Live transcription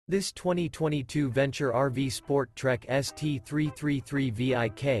This 2022 Venture RV SportTrek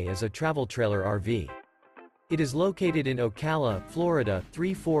ST333VIK is a travel trailer RV. It is located in Ocala, Florida,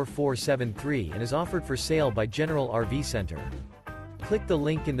 34473 and is offered for sale by General RV Center. Click the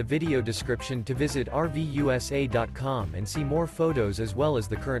link in the video description to visit RVUSA.com and see more photos as well as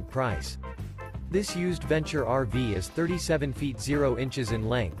the current price. This used Venture RV is 37 feet 0 inches in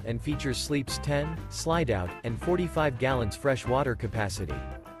length and features sleeps 10, slide-out, and 45 gallons fresh water capacity.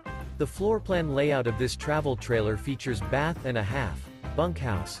 The floor plan layout of this travel trailer features bath and a half,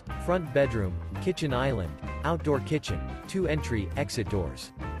 bunkhouse, front bedroom, kitchen island, outdoor kitchen, 2 entry/exit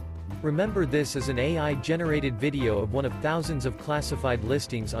doors. Remember, this is an AI-generated video of one of thousands of classified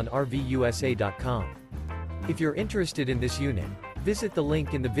listings on RVUSA.com. If you're interested in this unit, visit the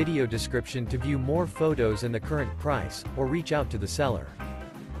link in the video description to view more photos and the current price, or reach out to the seller.